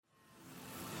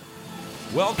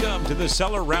Welcome to the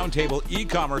Seller Roundtable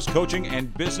e-commerce coaching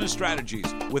and business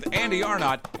strategies with Andy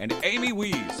Arnott and Amy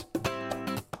Wees.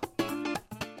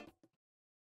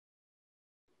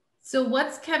 So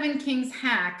what's Kevin King's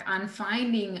hack on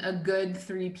finding a good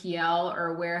 3PL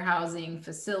or warehousing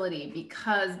facility?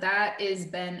 Because that has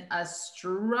been a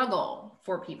struggle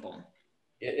for people.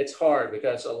 It's hard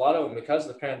because a lot of them, because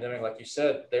of the pandemic, like you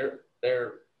said, they're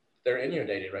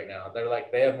inundated right now.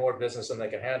 They have more business than they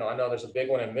can handle. I know there's a big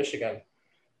one in Michigan.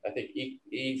 I think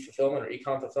e-fulfillment or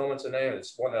e-com fulfillment's the name.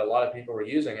 It's one that a lot of people were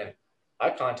using. And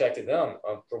I contacted them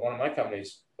for one of my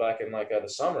companies back in the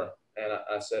summer. And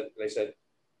they said,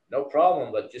 no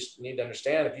problem, but just need to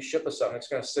understand if you ship us something, it's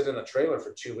going to sit in the trailer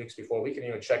for 2 weeks before we can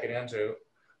even check it in to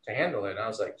handle it. And I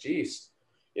was like, geez,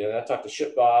 I talked to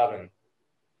ShipBob and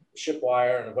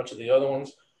ShipWire and a bunch of the other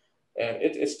ones, and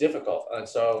it's difficult. And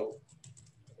so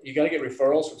you got to get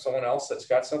referrals from someone else that's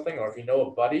got something, or if you know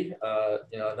a buddy,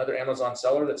 another Amazon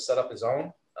seller that set up his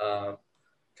own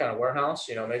kind of warehouse,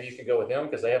 maybe you can go with him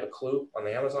because they have a clue on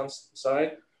the Amazon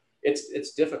side.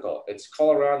 It's difficult. It's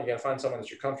call around. You got to find someone that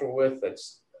you're comfortable with.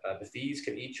 That's the fees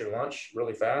can eat your lunch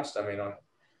really fast. I mean,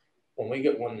 when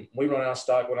we run out of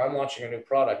stock, when I'm launching a new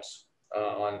product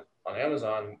on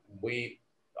Amazon, we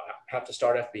have to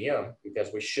start FBM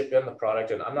because we ship in the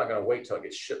product, and I'm not going to wait till it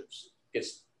gets shipped,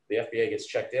 the FBA gets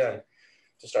checked in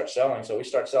to start selling. So we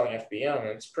start selling FBM, and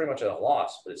it's pretty much at a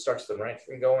loss, but it starts the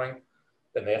ranking going.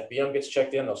 Then the FBM gets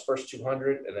checked in, those first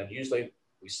 200, and then usually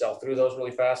we sell through those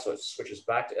really fast. So it switches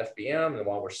back to FBM, and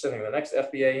while we're sending the next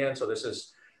FBA in, so this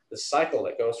is the cycle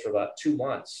that goes for about 2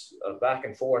 months of back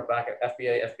and forth, back at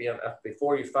FBA, FBM,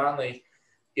 before you finally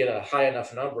get a high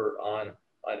enough number on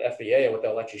FBA, what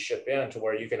they'll let you ship in to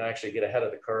where you can actually get ahead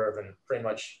of the curve and pretty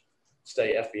much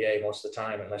stay FBA most of the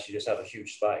time, unless you just have a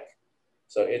huge spike.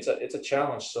 So it's a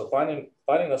challenge. So finding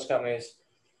those companies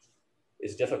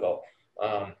is difficult.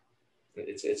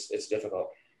 It's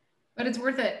difficult. But it's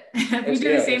worth it. We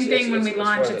do the same thing when we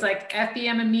launch. It's like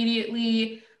FBM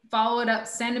immediately, follow it up,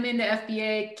 send them into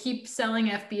FBA, keep selling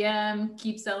FBM,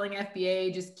 keep selling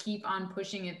FBA, just keep on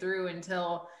pushing it through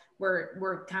until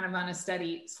we're kind of on a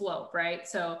steady slope, right?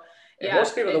 So yeah.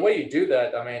 Most people, the way you do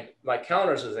that, I mean, my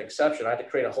counters is an exception. I had to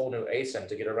create a whole new ASIN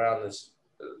to get around this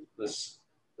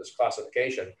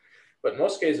classification. But in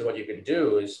most cases, what you can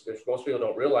do is, if most people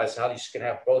don't realize how you can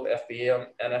have both FBM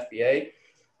and FBA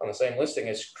on the same listing,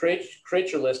 is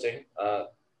create your listing.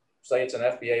 Say it's an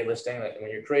FBA listing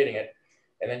when you're creating it,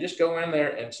 and then just go in there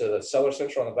into the Seller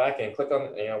Central on the back end, click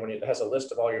on, when it has a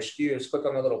list of all your SKUs, click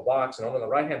on the little box, and over on the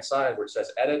right-hand side where it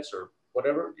says edits or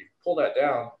whatever, you pull that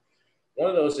down. One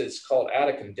of those is called add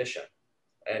a condition.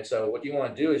 And so what you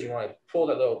want to do is you want to pull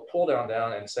that little pull down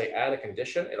and say add a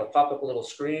condition. It'll pop up a little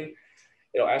screen.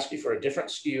 It'll ask you for a different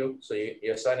SKU. So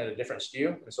you assign it a different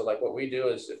SKU. And so like what we do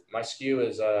is, if my SKU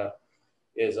is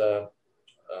a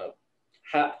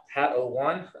hat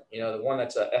 01, the one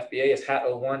that's a FBA is hat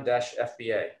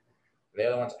 01-FBA. The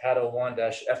other one's hat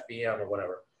 01-FBM or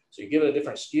whatever. So you give it a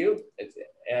different SKU,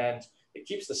 and it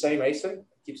keeps the same ASIN,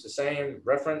 keeps the same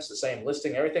reference, the same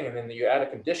listing, everything. And then you add a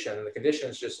condition, and the condition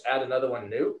is just add another one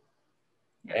new.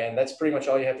 Yeah. And that's pretty much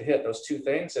all you have to hit, those two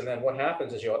things. And then what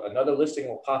happens is another listing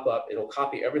will pop up. It'll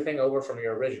copy everything over from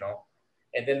your original,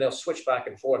 and then they'll switch back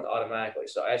and forth automatically.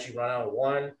 So as you run out of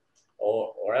one,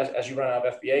 or as you run out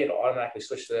of FBA, it'll automatically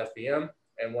switch to the FBM.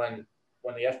 And when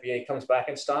the FBA comes back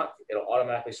in stock, it'll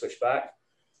automatically switch back,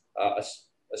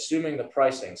 assuming the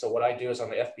pricing. So what I do is on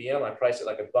the FBM, I price it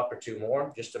like $1 or $2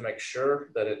 more, just to make sure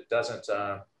that it doesn't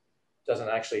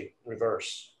actually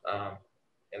reverse.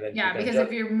 And then because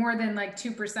if you're more than like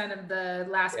 2% of the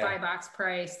last buy box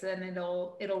price, then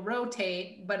it'll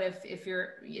rotate. But if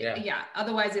you're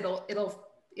otherwise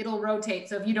it'll rotate.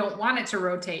 So if you don't want it to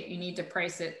rotate, you need to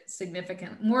price it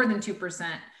significant more than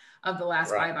 2% of the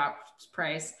last buy box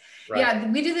price. Right.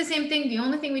 Yeah, we do the same thing. The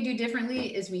only thing we do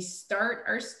differently is we start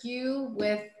our SKU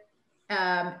with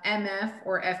MF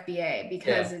or FBA,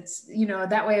 because it's,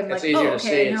 that way I'm like, oh,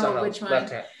 okay, I know which one. On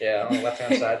the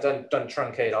left-hand side, doesn't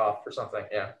truncate off or something.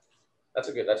 Yeah, that's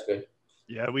good.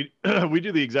 Yeah, we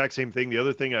do the exact same thing. The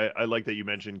other thing I like that you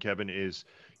mentioned, Kevin, is,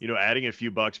 adding a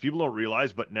few bucks. People don't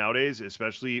realize, but nowadays,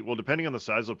 especially, well, depending on the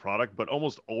size of the product, but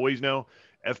almost always now,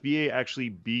 FBA actually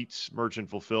beats merchant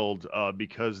fulfilled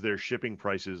because their shipping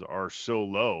prices are so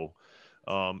low.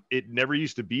 It never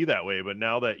used to be that way, but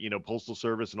now that, Postal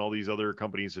Service and all these other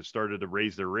companies have started to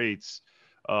raise their rates,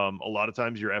 a lot of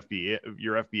times your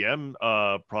FBM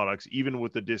products, even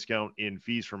with the discount in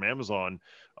fees from Amazon,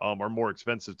 are more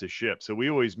expensive to ship. So we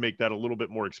always make that a little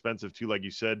bit more expensive too, like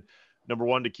you said, number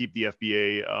one, to keep the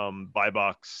FBA buy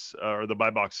box or the buy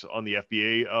box on the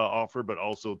FBA offer, but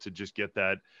also to just get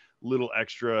that little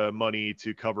extra money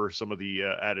to cover some of the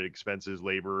added expenses,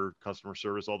 labor, customer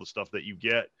service, all the stuff that you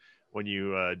get when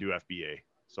you do FBA.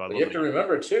 So you have to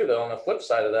remember too, though, on the flip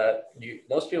side of that,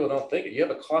 most people don't think it. You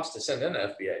have a cost to send in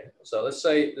FBA. So let's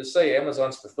say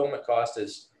Amazon's fulfillment cost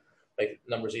is, like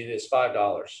numbers easy, is $5.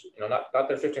 Not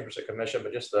their 15% commission,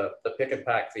 but just the pick and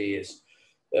pack fee is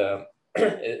 $5.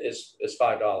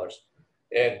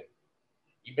 And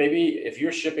maybe if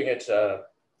you're shipping it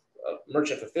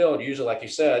merchant fulfilled, usually, like you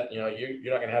said, you're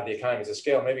not going to have the economies of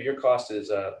scale. Maybe your cost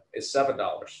is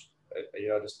 $7,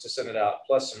 just to send it out,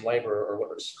 plus some labor or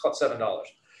whatever. It's called $7.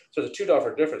 So there's a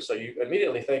 $2 difference. So you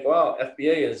immediately think, well,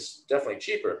 FBA is definitely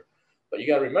cheaper. But you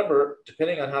got to remember,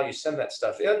 depending on how you send that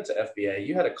stuff into FBA,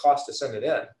 you had a cost to send it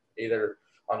in, either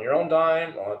on your own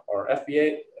dime or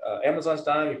FBA, Amazon's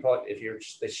dime. You probably,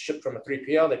 if they ship from a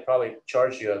 3PL, they probably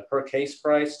charge you a per case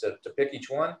price to pick each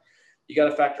one. You got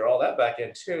to factor all that back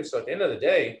in too. So at the end of the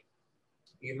day,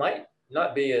 you might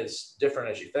not be as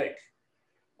different as you think.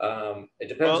 It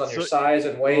depends on your size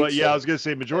and weight. Well, I was going to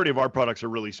say majority of our products are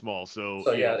really small. So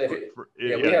we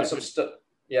have some stuff.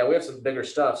 Yeah, we have some bigger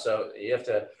stuff. So you have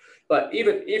to, but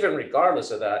even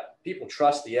regardless of that, people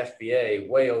trust the FBA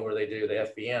way over they do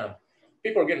the FBM.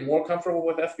 People are getting more comfortable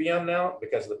with FBM now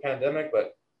because of the pandemic.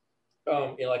 But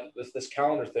like this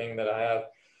calendar thing that I have,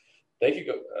 they could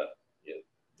go.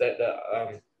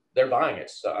 They're buying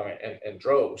it. So I mean, in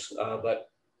droves.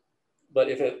 But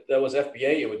if that was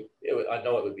FBA, it would. I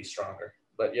know it would be stronger.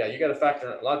 But yeah, you got to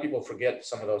factor in. A lot of people forget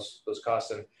some of those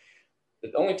costs. And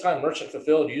the only time merchant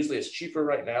fulfilled usually is cheaper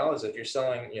right now is if you're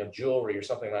selling jewelry or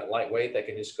something like lightweight that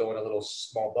can just go in a little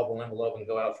small bubble envelope and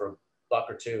go out for $1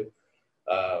 or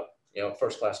 $2,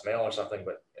 first class mail or something.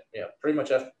 But pretty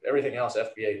much everything else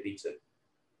FBA beats it.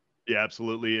 Yeah,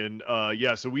 absolutely. And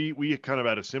so we kind of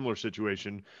had a similar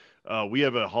situation. We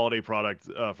have a holiday product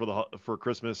for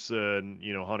Christmas and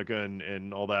Hanukkah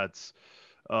and all that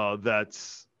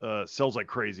sells like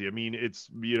crazy. I mean, it's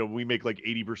we make like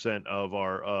 80% of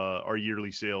our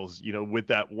yearly sales with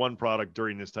that one product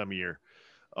during this time of year.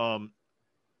 But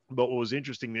what was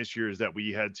interesting this year is that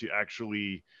we had to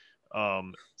actually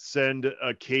send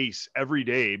a case every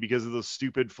day because of the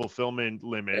stupid fulfillment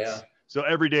limits. Yeah. So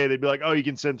every day they'd be like, oh, you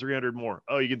can send 300 more.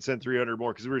 Oh, you can send 300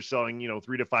 more. Cause we were selling,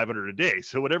 300 to 500 a day.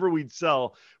 So whatever we'd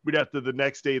sell, we'd have to the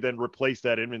next day then replace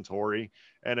that inventory.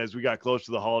 And as we got close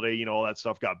to the holiday, all that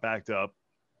stuff got backed up,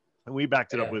 and we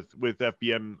backed it up with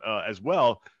FBM as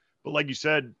well. But like you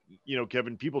said,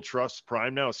 Kevin, people trust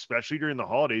Prime now, especially during the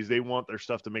holidays. They want their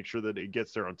stuff to make sure that it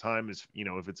gets there on time, if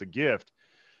it's a gift.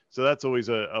 So that's always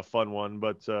a fun one.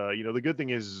 But, the good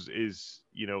thing is,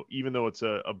 even though it's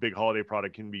a big holiday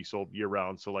product, can be sold year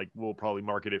round. So like, we'll probably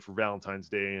market it for Valentine's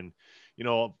Day and,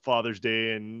 Father's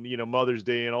Day and, Mother's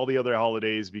Day and all the other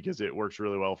holidays, because it works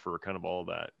really well for kind of all of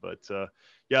that. But it's an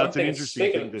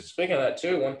interesting thing. Speaking of that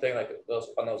too, one thing like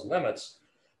those limits,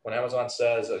 when Amazon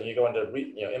says, and you go into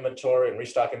inventory and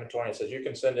restock inventory, and it says you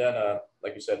can send in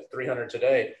like you said, 300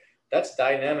 today, that's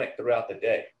dynamic throughout the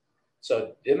day.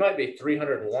 So it might be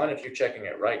 301 if you're checking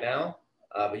it right now,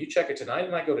 but you check it tonight,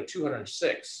 it might go to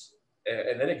 206,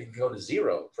 and then it can go to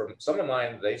zero. From some of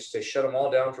mine, they shut them all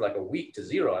down for like a week to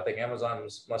zero. I think Amazon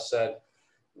must said,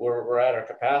 we're at our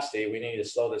capacity, we need to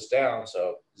slow this down.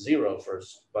 So zero for a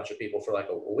bunch of people for like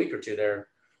a week or two there,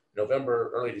 November,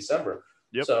 early December.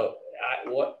 Yep. So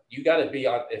what you got to be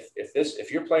on,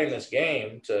 if you're playing this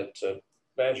game to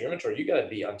manage your inventory, you got to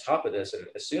be on top of this. And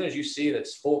as soon as you see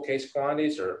that's full case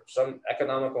quantities or some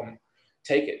economical,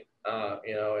 take it,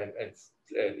 and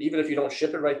even if you don't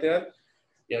ship it right then,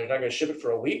 you're not going to ship it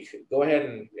for a week, go ahead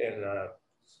and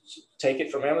take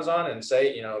it from Amazon and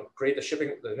say, create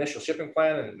the initial shipping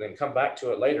plan and then come back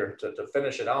to it later to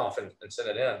finish it off and send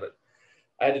it in. But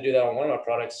I had to do that on one of my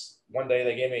products. One day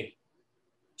they gave me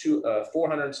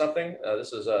 400 and something.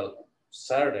 This is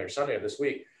Saturday or Sunday of this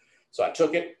week. So I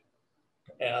took it,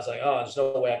 and I was like, oh, there's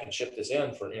no way I can ship this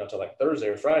in for, till like Thursday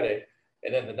or Friday.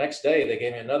 And then the next day they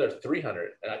gave me another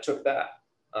 300 and I took that.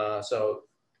 So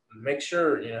make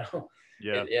sure,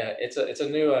 it's a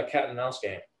new cat and mouse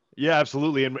game. Yeah,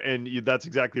 absolutely. And that's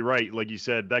exactly right. Like you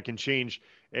said, that can change.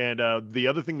 And the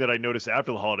other thing that I noticed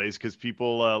after the holidays, because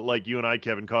people like you and I,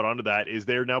 Kevin, caught onto that, is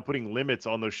they're now putting limits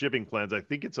on those shipping plans. I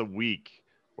think it's a week,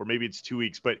 or maybe it's 2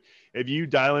 weeks, but if you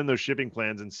dial in those shipping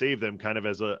plans and save them kind of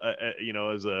as a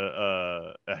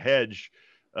hedge,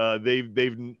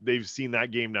 they've seen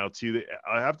that game now too.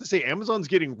 I have to say Amazon's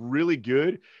getting really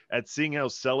good at seeing how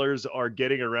sellers are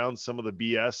getting around some of the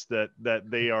BS that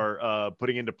they are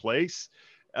putting into place.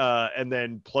 and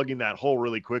then plugging that hole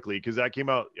really quickly, because that came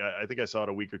out, I think I saw it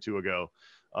a week or two ago.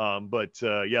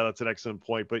 Yeah, that's an excellent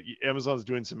point. But Amazon's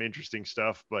doing some interesting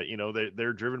stuff, but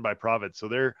they're driven by profit, so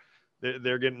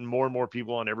they're getting more and more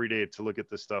people on every day to look at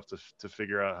this stuff to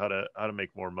figure out how to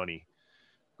make more money.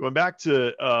 Going back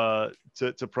to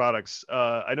products,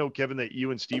 I know, Kevin, that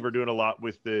you and Steve are doing a lot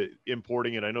with the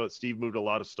importing, and I know that Steve moved a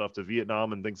lot of stuff to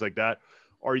Vietnam and things like that.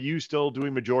 Are you still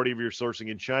doing majority of your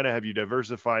sourcing in China? Have you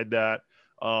diversified that?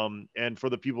 And for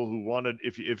the people who wanted,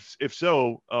 if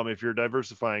so, if you're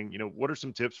diversifying, what are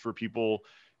some tips for people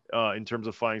in terms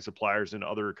of finding suppliers in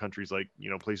other countries, like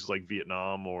places like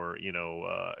Vietnam, or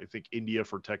I think India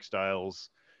for textiles?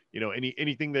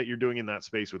 Anything that you're doing in that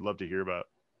space, would love to hear about.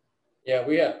 Yeah,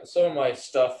 we have some of my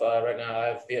stuff right now. I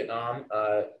have Vietnam.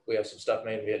 We have some stuff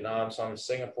made in Vietnam, some in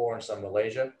Singapore, and some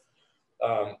Malaysia.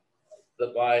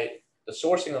 The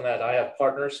sourcing on that, I have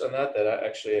partners on that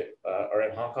actually are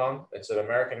in Hong Kong. It's an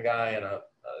American guy and a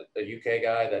UK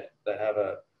guy that have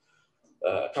a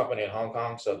company in Hong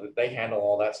Kong, so that they handle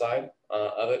all that side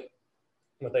of it.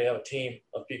 But they have a team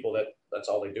of people that's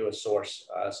all they do is source.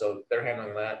 So they're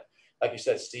handling that. Like you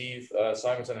said, Steve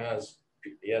Simonson has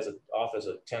an office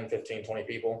of 10, 15, 20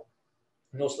 people,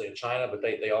 mostly in China, but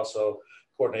they also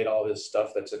coordinate all his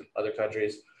stuff that's in other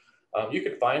countries. You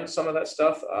can find some of that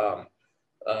stuff.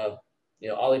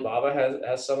 Alibaba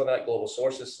has some of that. Global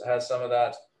Sources has some of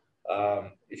that.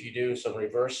 If you do some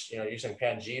reverse, using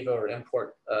Panjiva or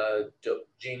Import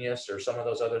Genius or some of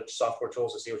those other software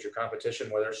tools to see what your competition,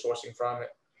 where they're sourcing from,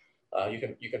 you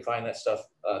can find that stuff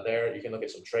there. You can look at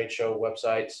some trade show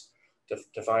websites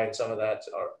to find some of that,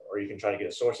 or you can try to get a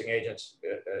sourcing agent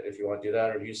if you want to do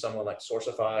that, or use someone like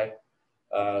Sourcify.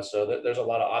 So there's a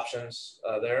lot of options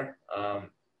there. I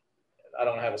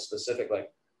don't have a specific,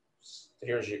 like,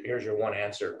 here's your one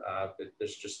answer.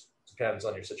 This just depends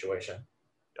on your situation.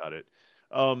 Got it.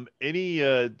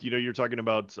 You're talking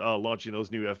about launching those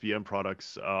new FBM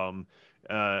products,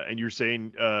 and you're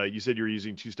saying, you said you're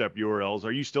using two-step URLs.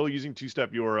 Are you still using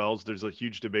two-step URLs? There's a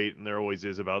huge debate, and there always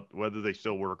is, about whether they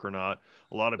still work or not.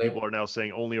 A lot of people are now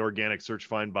saying only organic search,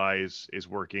 find, buy is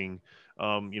working.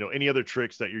 Any other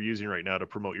tricks that you're using right now to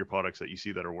promote your products that you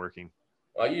see that are working?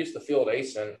 I use the field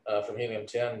ASIN from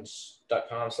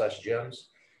helium10.com/gems.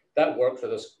 That worked for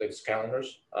those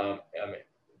calendars.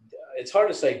 It's hard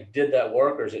to say, did that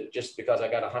work, or is it just because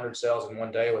I got 100 sales in one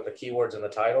day with the keywords in the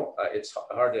title? It's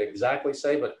hard to exactly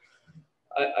say, but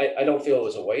I don't feel it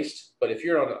was a waste. But if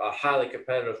you're on a highly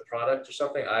competitive product or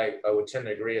something, I would tend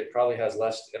to agree it probably has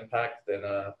less impact than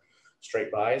straight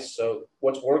buys. So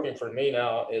what's working for me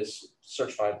now is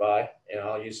search, find, buy.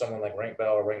 I'll use someone like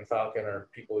RankBell or RankFalcon, or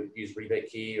people who use Rebate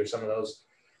Key or some of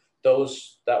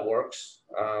those that works,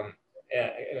 and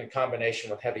in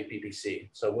combination with heavy PPC.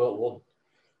 So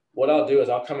what I'll do is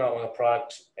I'll come out with a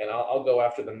product, and I'll go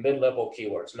after the mid-level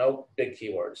keywords, no big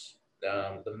keywords.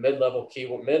 The mid-level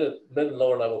keyword, mid and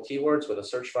lower level keywords with a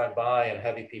search, find, buy, and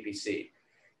heavy PPC.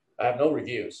 I have no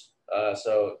reviews.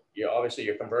 So obviously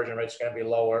your conversion rate's going to be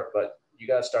lower, but you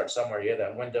got to start somewhere. You have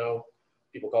that window,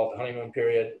 people call it the honeymoon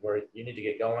period, where you need to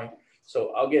get going.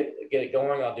 So I'll get it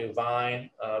going. I'll do Vine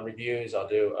reviews. I'll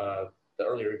do the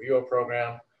early reviewer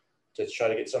program to try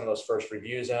to get some of those first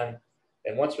reviews in.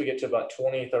 And once we get to about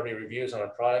 20, 30 reviews on a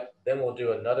product, then we'll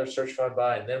do another search, find,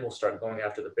 buy, and then we'll start going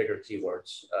after the bigger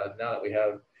keywords. Now that we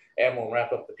have, and we'll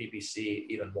ramp up the PPC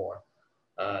even more.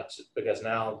 Because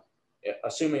now,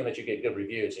 assuming that you get good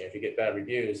reviews, if you get bad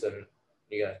reviews, then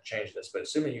you got to change this. But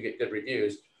assuming you get good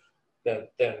reviews, then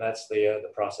that's the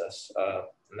process,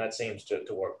 and that seems to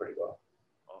work pretty well.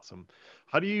 Awesome.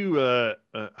 How do you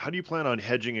plan on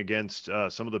hedging against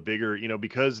some of the bigger,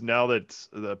 because now that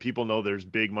the people know there's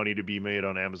big money to be made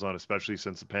on Amazon, especially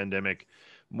since the pandemic,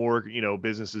 more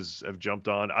businesses have jumped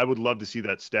on. I would love to see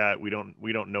that stat. We don't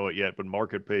know it yet, but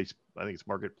Marketplace, I think it's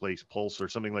Marketplace Pulse or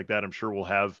something like that. I'm sure we'll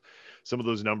have some of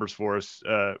those numbers for us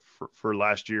for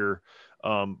last year.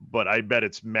 But I bet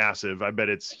it's massive. I bet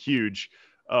it's huge.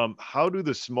 How do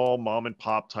the small mom and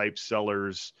pop type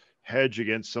sellers hedge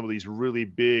against some of these really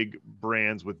big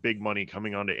brands with big money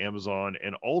coming onto Amazon?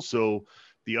 And also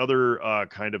the other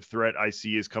kind of threat I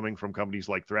see is coming from companies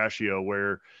like Thrashio,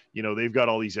 where, they've got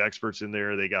all these experts in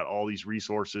there. They got all these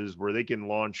resources where they can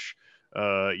launch,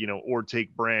 or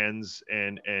take brands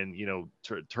and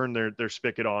turn their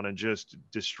spigot on and just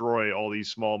destroy all these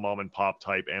small mom and pop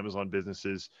type Amazon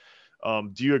businesses.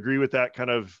 Do you agree with that kind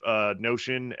of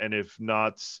notion? And if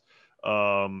not,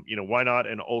 why not?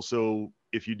 And also,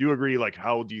 if you do agree, like,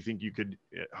 how do you think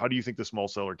the small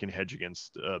seller can hedge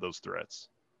against those threats?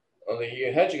 Well,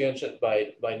 you hedge against it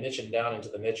by niching down into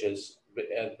the niches.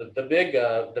 The big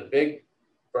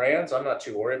brands, I'm not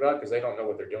too worried about because they don't know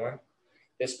what they're doing.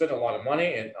 They spend a lot of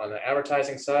money, and on the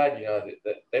advertising side, you know,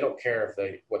 they don't care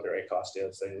if what their ACost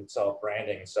is. They sell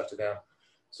branding and stuff to them,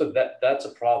 so that's a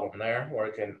problem there where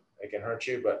it can hurt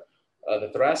you. But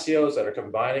the Thracios that are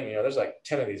combining, you know, there's like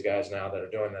 10 of these guys now that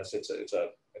are doing this. It's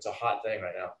a hot thing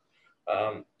right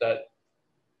now. That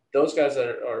those guys that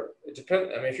are it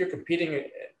depends. I mean, if you're competing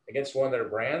against one of their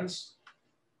brands,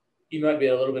 you might be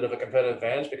at a little bit of a competitive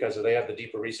advantage because they have the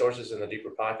deeper resources and the deeper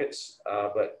pockets.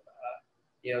 But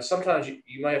you know, sometimes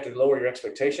you might have to lower your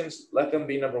expectations. Let them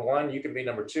be number one. You can be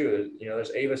number two. You know, there's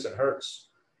Avis and Hertz.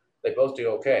 They both do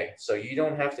okay. So you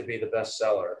don't have to be the best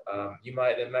seller. It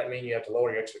might mean you have to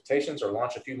lower your expectations or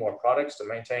launch a few more products to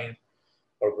maintain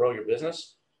or grow your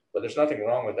business. But there's nothing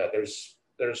wrong with that.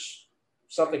 There's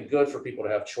something good for people to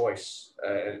have choice.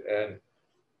 You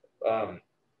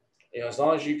know, as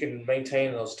long as you can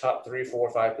maintain those top 3, 4,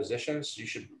 5 positions, you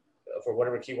should, for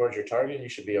whatever keywords you're targeting, you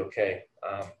should be okay.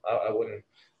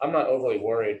 I'm not overly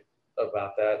worried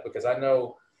about that because I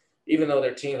know, even though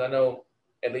they're teams, I know,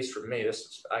 at least for me,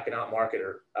 I can outmarket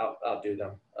or outdo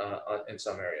them in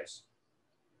some areas.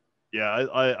 Yeah,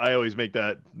 I always make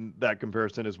that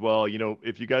comparison as well. You know,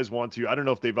 if you guys want to, I don't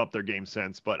know if they've upped their game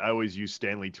since, but I always use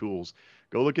Stanley Tools.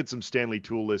 Go look at some Stanley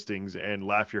Tool listings and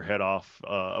laugh your head off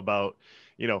about,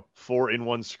 you know,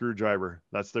 4-in-1 screwdriver.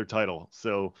 That's their title.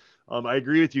 So I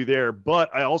agree with you there, but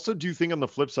I also do think on the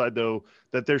flip side though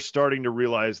that they're starting to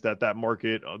realize that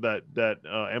market, that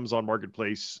Amazon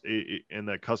Marketplace and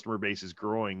that customer base is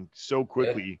growing so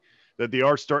quickly that they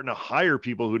are starting to hire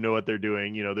people who know what they're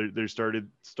doing. You know, they're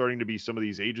starting to be some of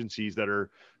these agencies that are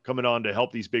coming on to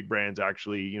help these big brands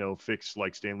actually, you know, fix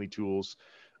like Stanley Tools.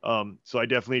 So I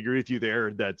definitely agree with you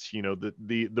there. That's, you know,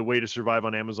 the way to survive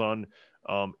on Amazon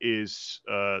is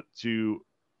to,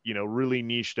 you know, really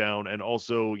niche down and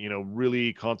also, you know,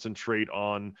 really concentrate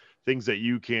on things that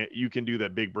you can do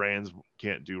that big brands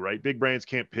can't do, right? Big brands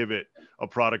can't pivot a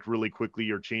product really quickly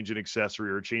or change an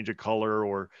accessory or change a color,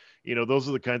 or, you know, those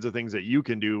are the kinds of things that you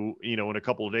can do, you know, in a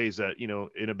couple of days that, you know,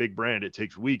 in a big brand, it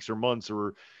takes weeks or months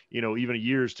or, you know, even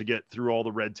years to get through all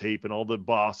the red tape and all the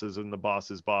bosses and the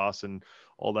boss's boss and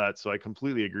all that. So I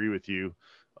completely agree with you.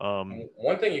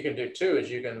 One thing you can do too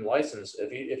is you can license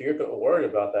if you're worried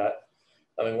about that.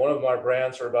 I mean, one of our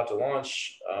brands we're about to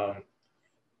launch,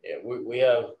 we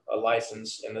have a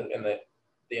license in the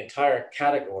entire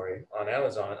category on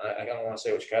Amazon. I don't want to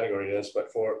say which category it is,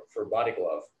 but for Body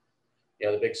Glove, you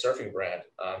know, the big surfing brand.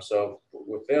 So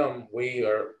with them,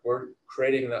 we're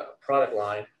creating the product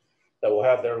line that will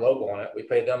have their logo on it. We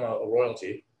pay them a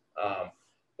royalty,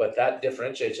 but that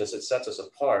differentiates us. It sets us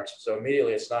apart. So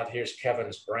immediately, it's not here's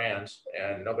Kevin's brand,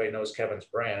 and nobody knows Kevin's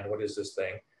brand. What is this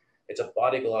thing? It's a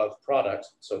Body Glove product.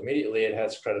 So immediately, it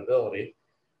has credibility.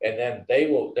 And then they're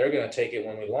going to take it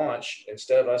when we launch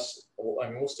instead of us. I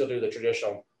mean, we'll still do the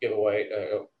traditional giveaway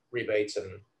rebates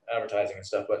and advertising and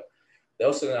stuff, but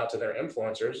they'll send it out to their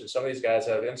influencers. And some of these guys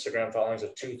have Instagram followings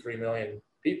of 2-3 million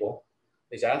people,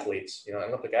 these athletes, you know,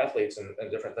 Olympic athletes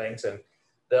and different things. And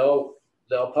they'll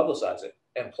publicize it.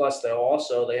 And plus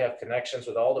they have connections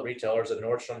with all the retailers, the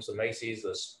Nordstroms, the Macy's,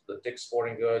 the Dick's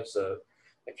Sporting Goods, the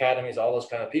Academies, all those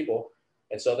kind of people.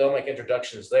 And so they'll make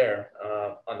introductions there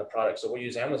on the product. So we'll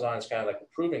use Amazon as kind of like a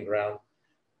proving ground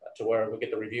to where we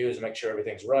get the reviews and make sure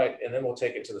everything's right. And then we'll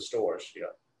take it to the stores, you know.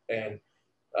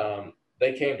 And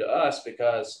they came to us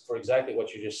because for exactly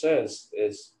what you just said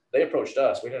is they approached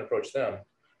us. We didn't approach them.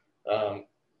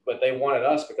 But they wanted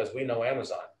us because we know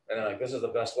Amazon. And they're like, this is the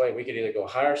best way. We could either go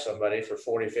hire somebody for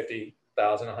 40,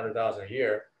 50,000, 100,000 a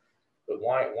year. But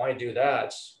why do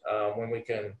that when we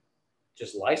can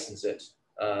just license it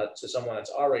to someone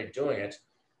that's already doing it?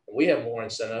 We have more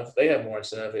incentive. They have more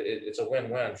incentive. It's a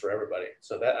win-win for everybody.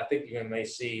 So that I think you may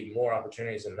see more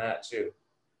opportunities in that too.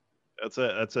 That's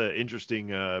a interesting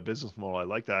business model. I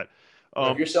like that.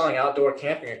 If you're selling outdoor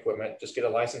camping equipment, just get a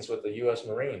license with the U.S.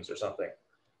 Marines or something.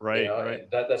 Right, you know,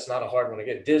 right. That's not a hard one to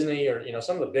get. Disney or, you know,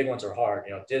 some of the big ones are hard.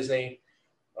 You know, Disney,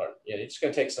 or, you know, it's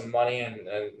going to take some money and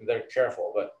they're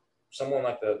careful. But someone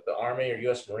like the Army or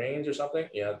U.S. Marines or something,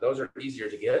 you know, those are easier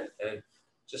to get. And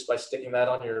just by sticking that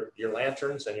on your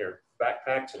lanterns and your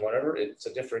backpacks and whatever, it's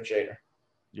a differentiator.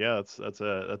 Yeah, that's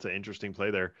an interesting play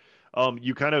there.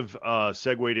 You kind of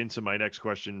segued into my next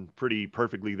question pretty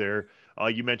perfectly there.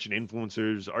 You mentioned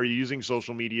influencers. Are you using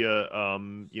social media,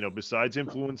 you know, besides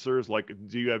influencers? Like,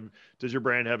 does your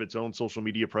brand have its own social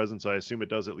media presence? I assume it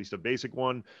does, at least a basic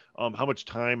one. How much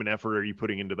time and effort are you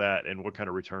putting into that, and what kind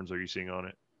of returns are you seeing on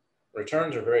it?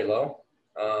 Returns are very low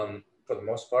for the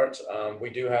most part. We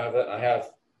do have it. I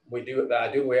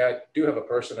do have a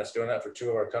person that's doing that for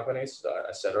 2 of our companies.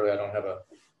 I said earlier I don't have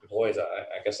employees.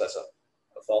 I guess that's a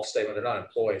false statement. They're not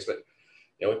employees, but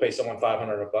we pay someone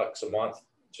 $500 a month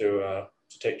to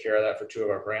take care of that for 2 of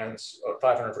our brands, or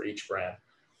 $500 for each brand.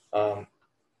 And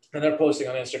they're posting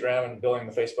on Instagram and building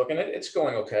the Facebook, and it's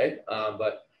going okay.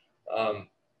 But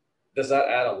does that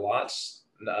add a lot?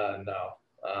 No.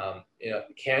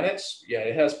 Can it? Yeah,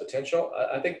 it has potential.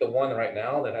 I think the one right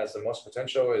now that has the most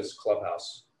potential is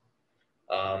Clubhouse.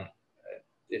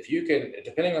 If you can,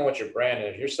 depending on what your brand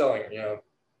is, if you're selling,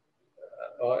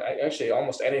 actually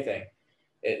almost anything.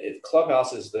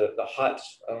 Clubhouse is the hot.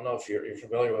 I don't know if you're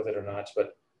familiar with it or not,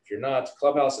 but if you're not,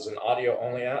 Clubhouse is an audio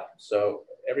only app. So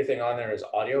everything on there is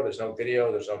audio. There's no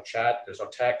video. There's no chat. There's no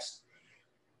text.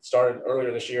 It started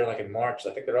earlier this year, like in March.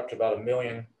 I think they're up to about 1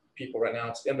 million people right now.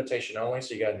 It's invitation only,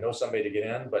 so you got to know somebody to get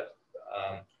in. But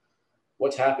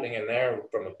what's happening in there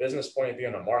from a business point of view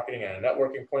and a marketing and a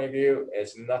networking point of view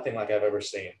is nothing like I've ever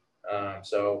seen.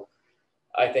 So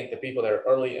I think the people that are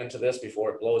early into this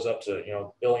before it blows up to,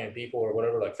 1 billion people or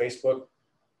whatever, like Facebook,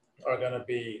 are going to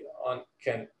be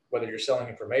whether you're selling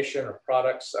information or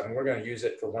products. I mean, we're going to use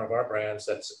it for one of our brands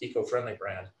that's eco-friendly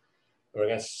brand. We're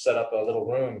going to set up little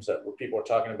rooms where people are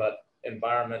talking about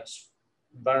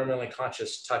environmentally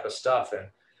conscious type of stuff, and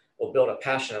we'll build a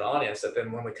passionate audience that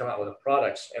then when we come out with a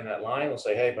product in that line, we'll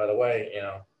say, hey, by the way,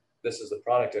 this is the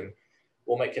product, and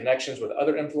we'll make connections with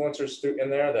other influencers in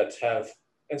there that have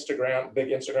big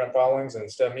Instagram followings, and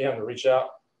instead of me having to reach out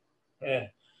and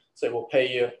say, we'll pay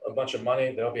you a bunch of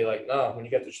money, they'll be like, no, when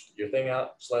you get your thing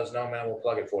out, just let us know, man, we'll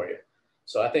plug it for you.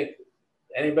 So I think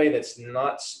anybody that's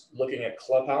not looking at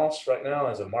Clubhouse right now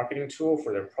as a marketing tool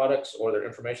for their products or their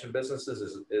information businesses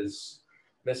is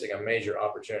missing a major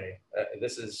opportunity.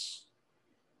 It's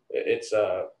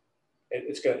a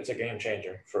game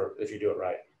changer if you do it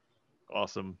right.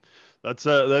 Awesome. That's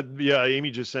Amy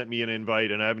just sent me an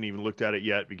invite, and I haven't even looked at it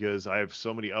yet because I have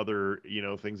so many other,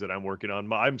 things that I'm working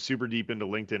on. I'm super deep into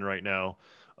LinkedIn right now.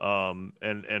 And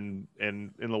in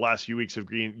the last few weeks have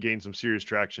gained some serious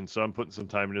traction. So I'm putting some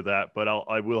time into that, but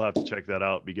I will have to check that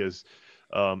out because,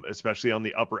 especially on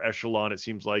the upper echelon, it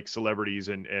seems like celebrities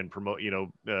and promote,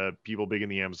 people big in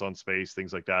the Amazon space,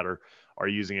 things like that are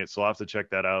using it. So I'll have to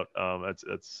check that out.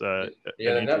 That's an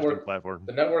interesting platform.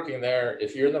 The networking there,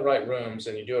 if you're in the right rooms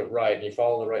and you do it right and you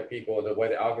follow the right people, the way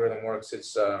the algorithm works,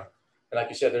 it's and like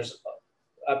you said,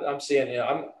 I'm seeing,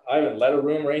 I haven't led a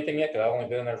room or anything yet because I've only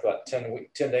been in there for about 10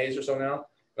 days or so now.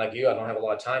 Like you, I don't have a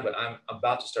lot of time, but I'm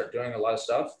about to start doing a lot of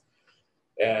stuff.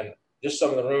 And just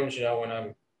some of the rooms, when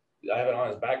I have it on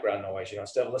as background noise,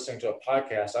 instead of listening to a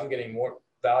podcast, I'm getting more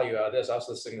value out of this. I was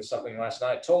listening to something last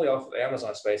night, totally off of the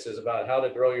Amazon spaces, about how to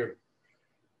grow your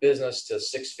business to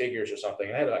 6 figures or something.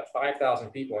 And I had like 5,000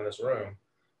 people in this room,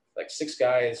 like 6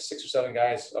 or 7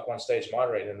 guys up on stage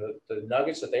moderating. And the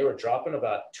nuggets that they were dropping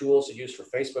about tools to use for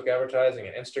Facebook advertising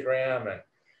and Instagram and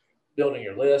building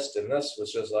your list. And this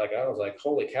was just like, I was like,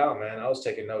 holy cow, man, I was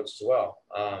taking notes as well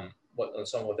on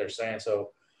some of what they're saying.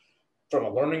 So from a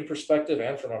learning perspective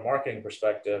and from a marketing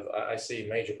perspective, I see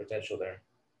major potential there.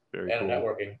 Very and cool.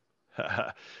 Networking.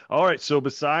 All right. So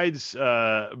besides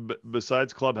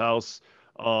Clubhouse,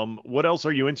 what else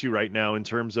are you into right now in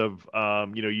terms of,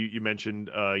 you mentioned,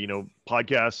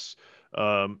 podcasts,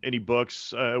 any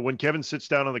books, when Kevin sits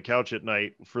down on the couch at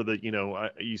night for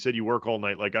you said you work all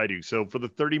night like I do. So for the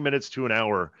 30 minutes to an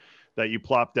hour that you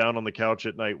plop down on the couch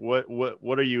at night,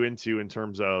 what are you into in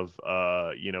terms of,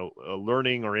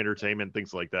 learning or entertainment,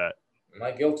 things like that?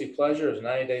 My guilty pleasure is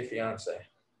 90 Day Fiance.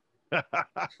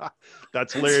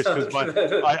 That's hilarious because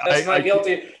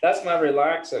that's my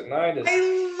relax at night.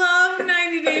 I love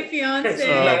 90 Day Fiance.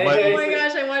 Oh my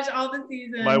gosh, I watch all the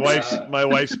seasons. My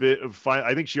wife's fine.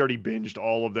 I think she already binged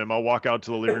all of them. I'll walk out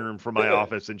to the living room from my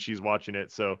office and she's watching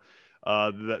it. So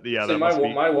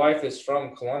my wife is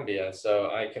from Colombia, so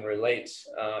I can relate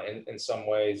in some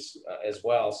ways as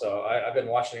well. So I've been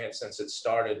watching it since it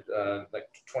started, like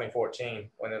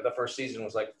 2014, when the first season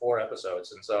was like 4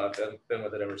 episodes, and so I've been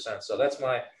with it ever since. So that's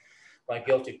my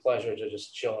guilty pleasure, to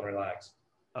just chill and relax.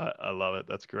 I love it.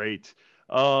 That's great.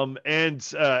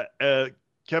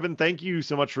 Kevin, thank you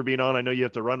so much for being on. I know you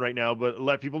have to run right now, but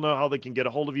let people know how they can get a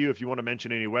hold of you if you want to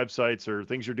mention any websites or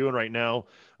things you're doing right now.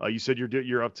 You said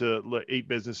you're up to 8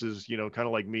 businesses, kind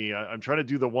of like me. I'm trying to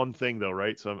do the one thing though,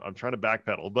 right? So I'm trying to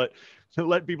backpedal, but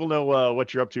let people know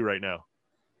what you're up to right now.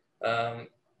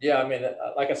 Yeah, I mean,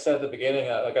 like I said at the beginning,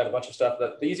 I got a bunch of stuff.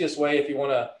 The easiest way, if you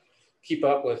want to keep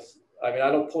up with, I mean,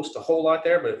 I don't post a whole lot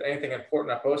there, but if anything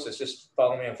important I post, is just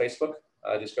follow me on Facebook.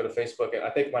 Just go to Facebook.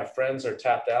 I think my friends are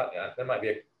tapped out. There might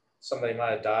be somebody might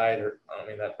have died, or I don't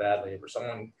mean that badly, or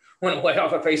someone went away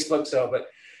off of Facebook. But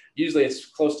usually it's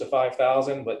close to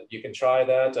 5,000, but you can try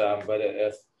that. But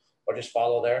if or just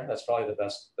follow there. That's probably the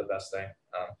best thing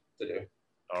to do.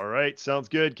 All right. Sounds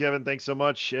good, Kevin. Thanks so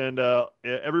much. And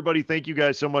everybody, thank you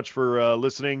guys so much for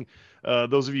listening.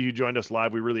 Those of you who joined us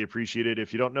live, we really appreciate it.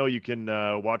 If you don't know, you can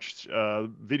watch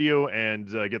video and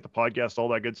get the podcast, all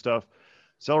that good stuff.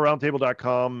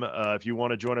 sellerroundtable.com. If you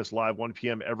want to join us live 1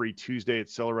 p.m. every Tuesday at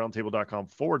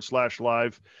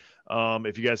sellerroundtable.com/live.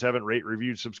 If you guys haven't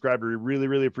reviewed, subscribed, we really,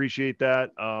 really appreciate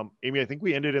that. Amy, I think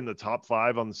we ended in the top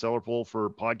 5 on the seller poll for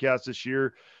podcasts this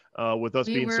year. With us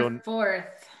being so fourth.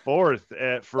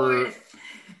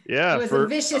 Yeah, it was a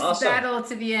vicious battle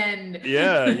to the end.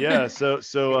 Yeah. So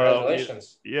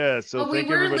congratulations. So we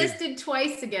were listed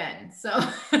twice again. So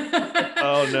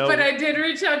oh no. But I did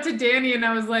reach out to Danny and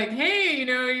I was like, hey,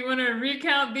 you want to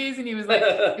recount these? And he was like,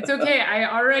 it's okay. I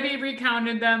already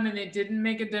recounted them and it didn't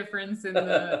make a difference in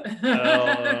the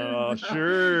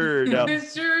sure. No.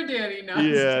 Sure, Danny knows.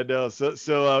 Yeah, no.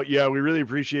 So yeah, we really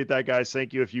appreciate that, guys.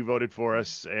 Thank you if you voted for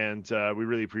us, and we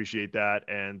really appreciate that.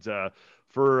 And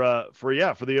for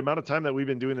the amount of time that we've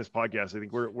been doing this podcast, I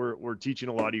think we're teaching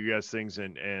a lot of you guys things,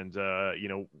 and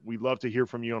we'd love to hear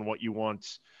from you on what you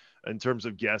want in terms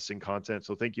of guests and content.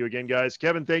 So thank you again, guys.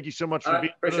 Kevin, thank you so much for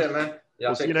being with us. Appreciate it, man.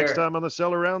 We'll see you next time on the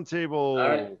Seller Roundtable. All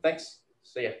right, thanks.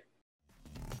 See ya.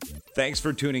 Thanks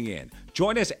for tuning in.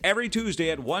 Join us every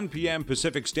Tuesday at 1 p.m.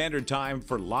 Pacific Standard Time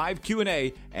for live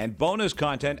Q&A and bonus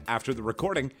content after the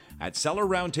recording at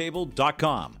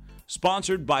sellerroundtable.com.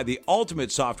 Sponsored by the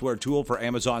ultimate software tool for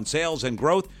Amazon sales and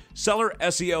growth,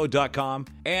 sellerseo.com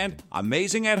and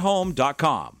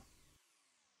amazingathome.com.